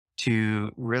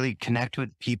to really connect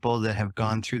with people that have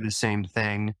gone through the same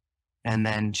thing and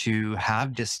then to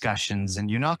have discussions. And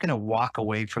you're not going to walk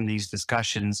away from these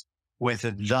discussions with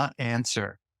a the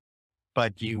answer,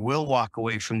 but you will walk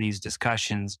away from these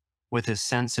discussions with a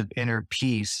sense of inner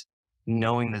peace,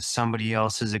 knowing that somebody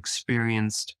else has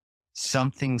experienced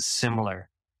something similar.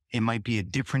 It might be a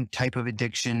different type of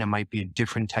addiction, it might be a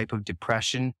different type of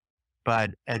depression,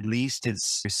 but at least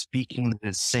it's speaking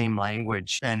the same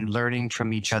language and learning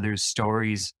from each other's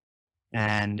stories.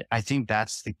 And I think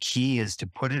that's the key, is to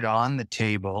put it on the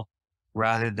table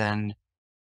rather than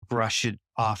brush it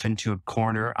off into a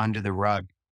corner under the rug.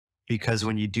 Because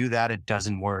when you do that, it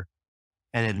doesn't work,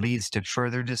 and it leads to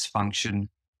further dysfunction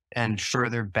and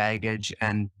further baggage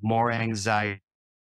and more anxiety